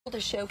To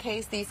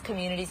showcase these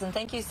communities, and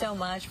thank you so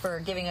much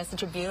for giving us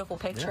such a beautiful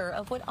picture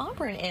of what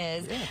Auburn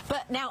is.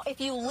 But now, if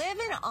you live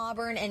in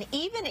Auburn, and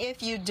even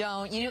if you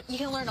don't, you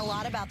can learn a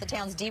lot about the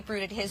town's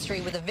deep-rooted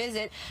history with a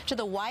visit to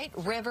the White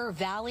River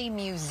Valley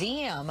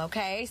Museum.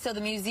 Okay, so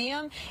the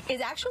museum is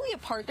actually a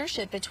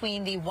partnership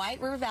between the White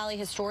River Valley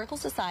Historical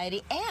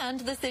Society and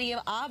the city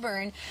of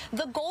Auburn.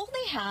 The goal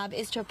they have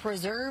is to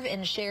preserve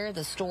and share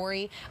the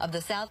story of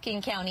the South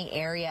King County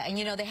area, and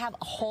you know, they have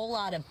a whole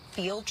lot of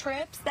field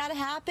trips that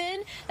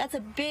happen. That's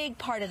a big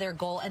part of their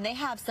goal, and they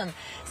have some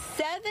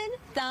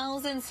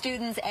 7,000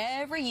 students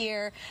every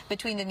year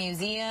between the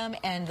museum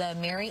and the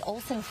Mary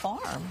Olson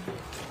farm.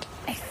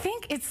 I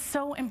think it's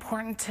so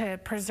important to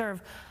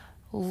preserve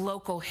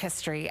local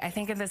history. I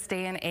think in this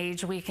day and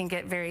age we can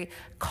get very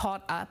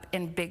caught up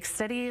in big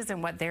cities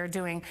and what they're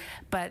doing,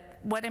 but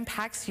what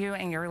impacts you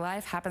and your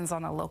life happens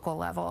on a local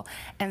level.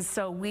 And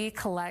so we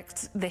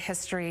collect the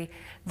history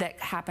that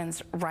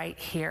happens right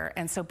here,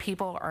 and so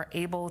people are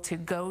able to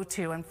go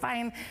to and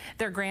find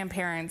their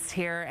grandparents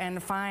here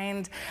and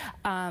find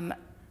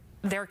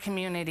their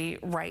community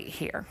right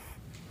here.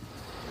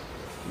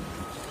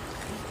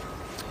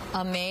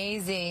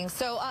 Amazing.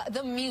 So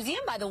the museum,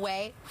 by the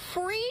way,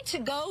 free to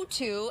go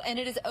to, and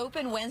it is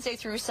open Wednesday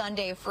through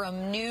Sunday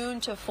from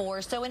noon to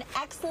 4. So an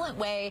excellent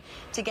way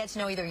to get to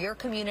know either your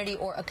community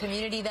or a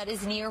community that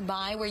is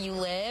nearby where you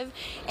live.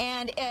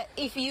 And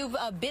if you've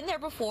been there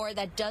before,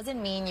 that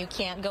doesn't mean you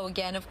can't go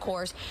again, of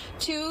course.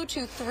 2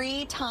 to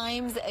 3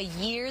 times a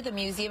year, the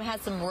museum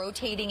has some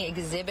rotating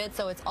exhibits,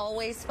 so it's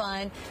always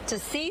fun to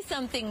see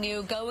something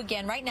new. Go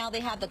again. Right now, they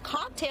have the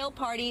cocktail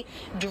party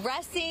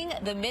dressing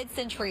the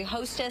mid-century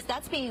hostess.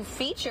 That's being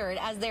featured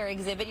as their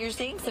exhibit. You're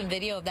seeing some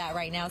video of that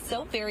right now.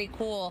 So very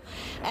cool.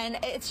 And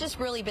it's just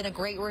really been a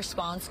great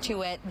response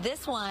to it.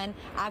 This one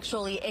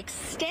actually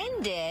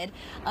extended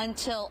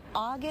until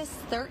August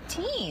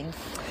 13th.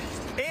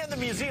 And the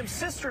museum's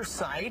sister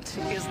site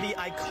is the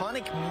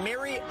iconic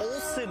Mary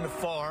Olson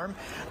farm.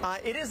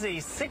 It is a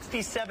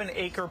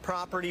 67-acre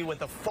property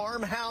with a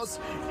farmhouse.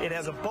 It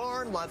has a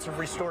barn, lots of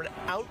restored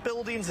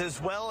outbuildings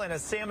as well, and a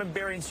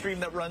salmon-bearing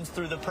stream that runs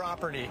through the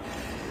property.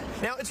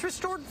 Now, its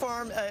restored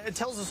farm, it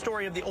tells the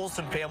story of the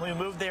Olson family who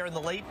moved there in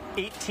the late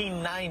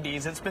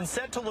 1890s. It's been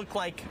said to look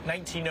like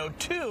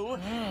 1902,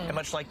 and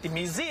much like the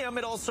museum,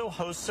 it also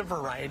hosts a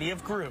variety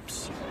of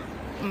groups.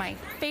 My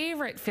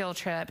favorite field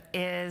trip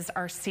is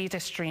our Sea to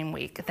Stream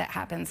Week that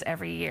happens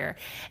every year.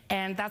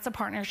 And that's a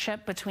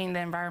partnership between the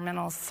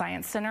Environmental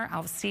Science Center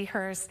out of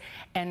Seahurst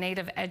and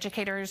Native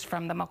educators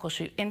from the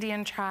Muckleshoot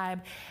Indian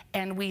tribe.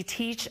 And we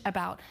teach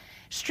about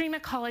stream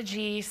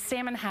ecology,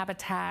 salmon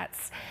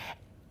habitats,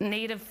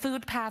 native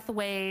food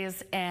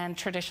pathways, and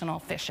traditional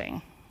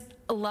fishing.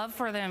 Love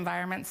for the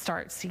environment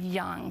starts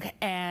young,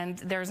 and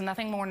there's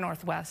nothing more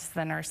Northwest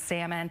than our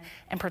salmon,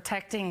 and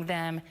protecting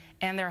them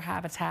and their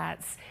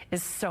habitats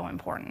is so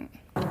important.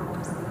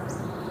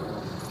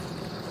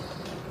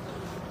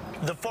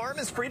 The farm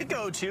is free to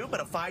go to, but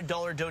a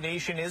 $5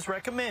 donation is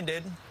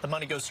recommended. The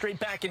money goes straight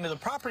back into the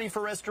property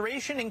for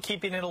restoration and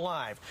keeping it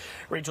alive.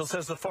 Rachel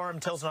says the farm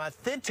tells an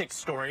authentic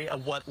story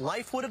of what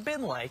life would have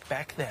been like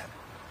back then.